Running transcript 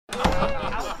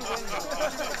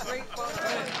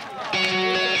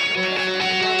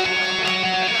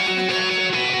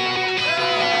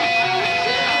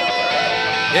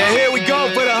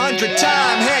every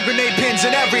time. Hand grenade pins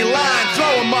in every line.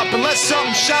 Throw them up and let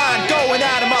something shine. Going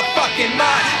out of my fucking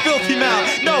mind. Filthy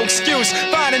mouth, no excuse.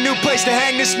 Find a new place to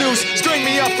hang this noose. String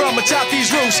me up from atop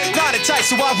these roofs. Knot it tight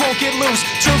so I won't get loose.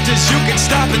 Truth is you can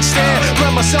stop and stare.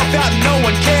 Run myself out and no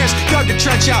one cares. Dug the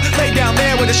trench out, lay down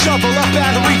there with a shovel up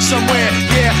out of reach somewhere.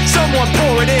 Yeah, someone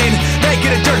pour it in. Make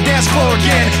it a dirt dance floor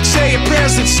again. Saying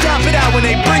prayers and stop it out when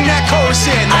they bring that chorus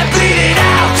in. I bleed it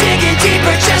out, digging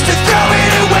deeper just to throw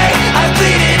it away. I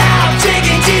bleed it out,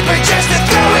 digging deeper just to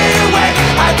throw it away.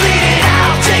 I bleed it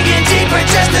out, digging deeper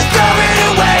just to throw it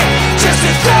away. Just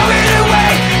to throw it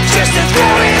away, just to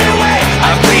throw it away.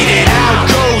 I bleed it out.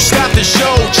 Go, stop the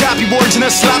show. Choppy words in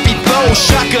a sloppy flow.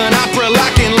 Shotgun opera,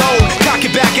 lock and load. Cock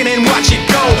it back and then watch it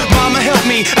go. Mama help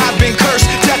me, I've been cursed.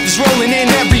 Death is rolling in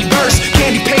every verse.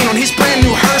 Candy paint on his brand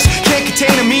new hearse. Can't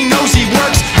contain him, he knows he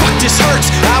works. Fuck, this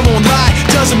hurts, I won't lie.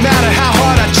 Doesn't matter how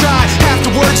hard I try. Half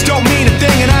the words don't mean a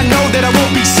thing, and I know that I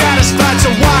won't be satisfied.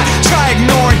 So why try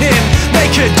ignoring him?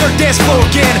 Make it a dirt dance floor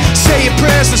again. Say your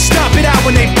prayers and stop it out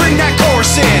when they bring that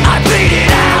chorus in. I bleed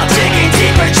it out, digging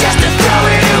deeper just to throw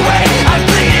it away. I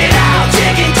bleed it out,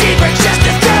 digging deeper just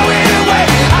to throw it away.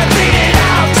 I bleed it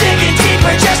out, digging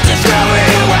deeper just to throw it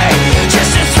away.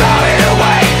 Just to throw it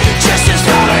away, just to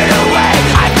throw it away.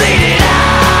 I bleed it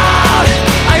out.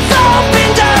 I've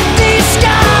opened up these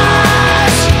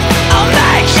scars. I'll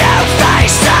make you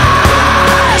face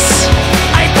us.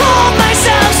 I pulled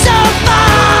myself so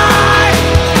far.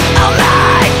 I'll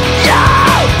make you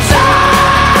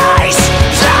face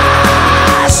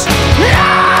us.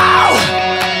 No!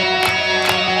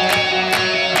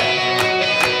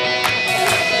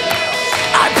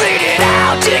 I bleed it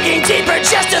out, digging deeper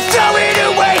just to throw it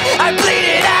away. I bleed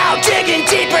it out, digging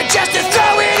deeper just to